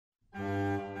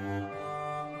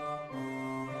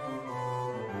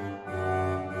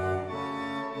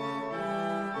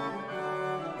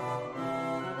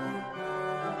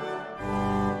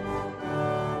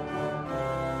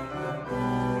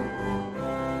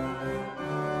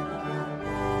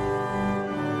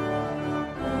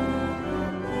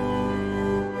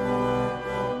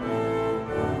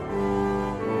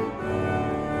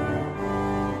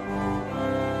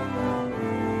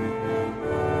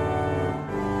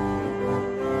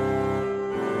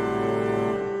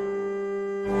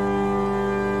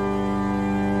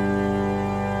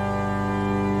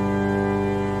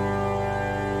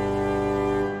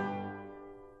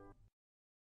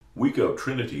Week of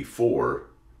Trinity 4,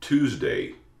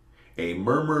 Tuesday, a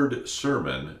murmured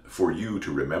sermon for you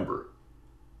to remember.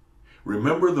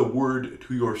 Remember the word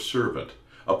to your servant,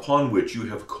 upon which you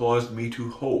have caused me to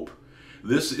hope.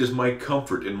 This is my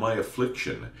comfort in my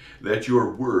affliction, that your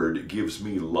word gives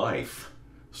me life.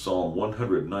 Psalm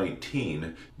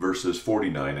 119, verses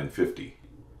 49 and 50.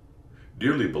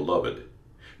 Dearly beloved,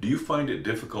 do you find it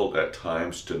difficult at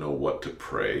times to know what to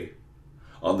pray?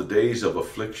 On the days of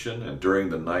affliction and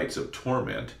during the nights of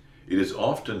torment, it is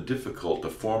often difficult to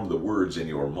form the words in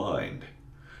your mind.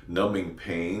 Numbing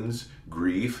pains,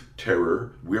 grief,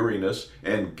 terror, weariness,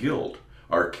 and guilt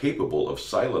are capable of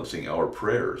silencing our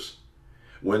prayers.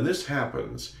 When this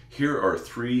happens, here are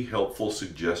 3 helpful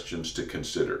suggestions to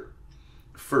consider.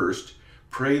 First,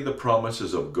 pray the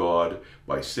promises of God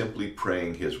by simply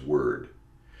praying His Word.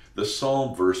 The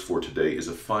Psalm verse for today is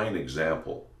a fine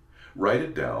example. Write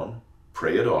it down,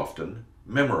 pray it often,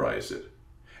 memorize it.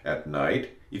 At night,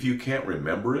 if you can't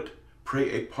remember it,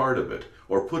 pray a part of it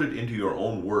or put it into your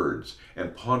own words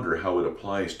and ponder how it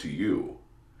applies to you.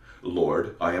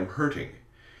 Lord, I am hurting.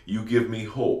 You give me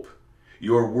hope.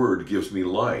 Your word gives me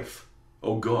life.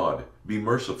 O God, be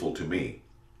merciful to me.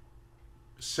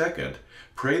 Second,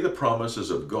 pray the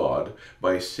promises of God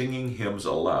by singing hymns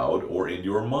aloud or in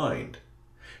your mind.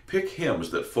 Pick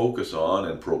hymns that focus on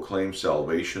and proclaim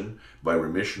salvation by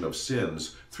remission of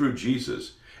sins through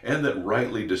Jesus, and that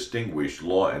rightly distinguish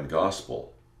law and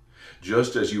gospel.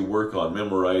 Just as you work on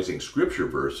memorizing scripture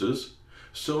verses,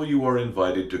 so you are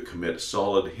invited to commit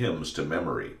solid hymns to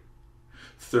memory.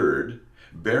 Third,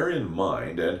 bear in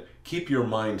mind and keep your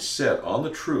mind set on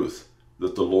the truth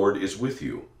that the Lord is with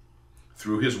you.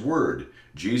 Through His Word,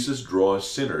 Jesus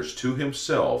draws sinners to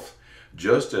Himself,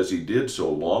 just as He did so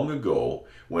long ago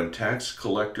when tax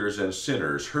collectors and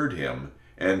sinners heard Him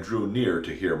and drew near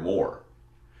to hear more.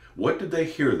 What did they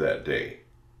hear that day?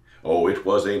 Oh, it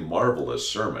was a marvelous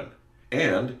sermon,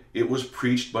 and it was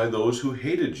preached by those who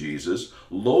hated Jesus,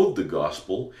 loathed the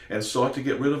gospel, and sought to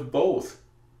get rid of both.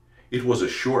 It was a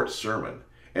short sermon,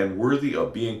 and worthy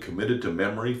of being committed to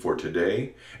memory for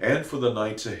today and for the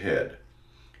nights ahead.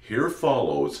 Here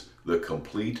follows the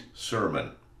complete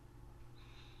sermon.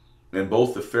 And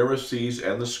both the Pharisees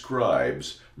and the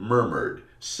scribes murmured,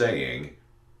 saying,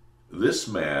 "This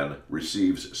man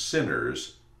receives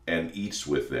sinners and eats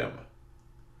with them."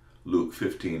 Luke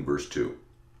 15, verse 2.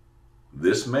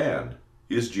 This man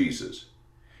is Jesus.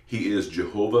 He is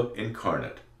Jehovah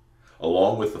incarnate.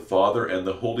 Along with the Father and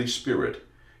the Holy Spirit,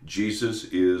 Jesus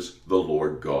is the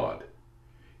Lord God.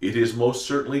 It is most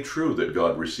certainly true that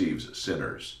God receives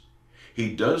sinners.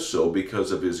 He does so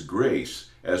because of His grace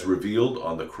as revealed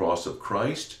on the cross of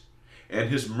Christ and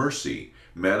His mercy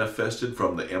manifested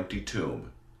from the empty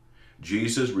tomb.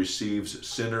 Jesus receives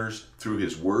sinners through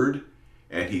His Word,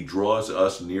 and He draws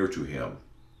us near to Him.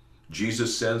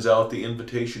 Jesus sends out the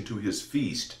invitation to His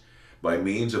feast by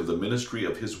means of the ministry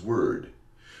of His Word.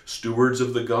 Stewards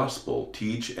of the gospel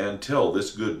teach and tell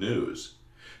this good news.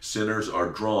 Sinners are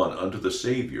drawn unto the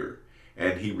Savior,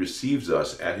 and He receives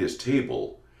us at His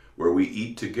table, where we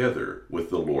eat together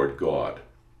with the Lord God.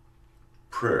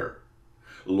 Prayer.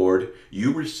 Lord,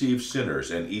 you receive sinners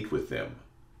and eat with them.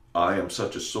 I am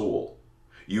such a soul.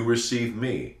 You receive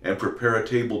me and prepare a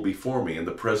table before me in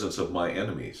the presence of my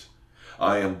enemies.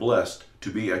 I am blessed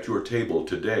to be at your table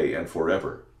today and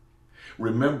forever.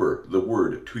 Remember the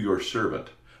word to your servant,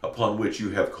 upon which you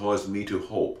have caused me to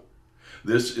hope.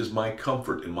 This is my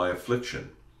comfort in my affliction,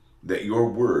 that your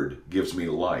word gives me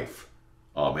life.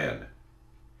 Amen.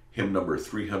 Hymn number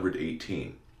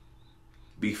 318.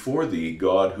 Before thee,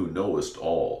 God who knowest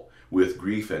all, with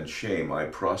grief and shame I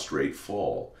prostrate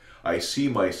fall. I see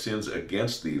my sins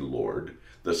against thee, Lord,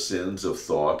 the sins of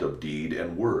thought, of deed,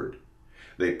 and word.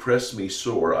 They press me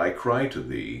sore, I cry to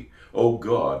thee, O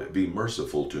God, be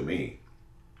merciful to me.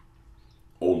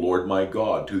 O Lord my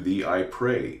God, to thee I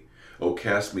pray, O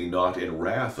cast me not in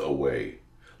wrath away.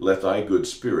 Let thy good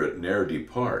spirit ne'er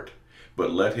depart,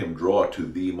 but let him draw to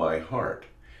thee my heart,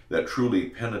 that truly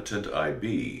penitent I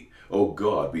be. O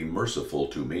God, be merciful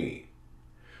to me.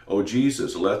 O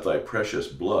Jesus, let thy precious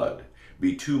blood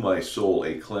be to my soul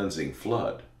a cleansing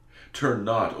flood. Turn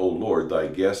not, O Lord, thy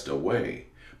guest away,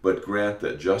 but grant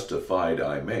that justified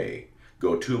I may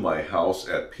go to my house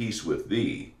at peace with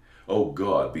thee. O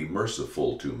God, be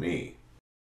merciful to me.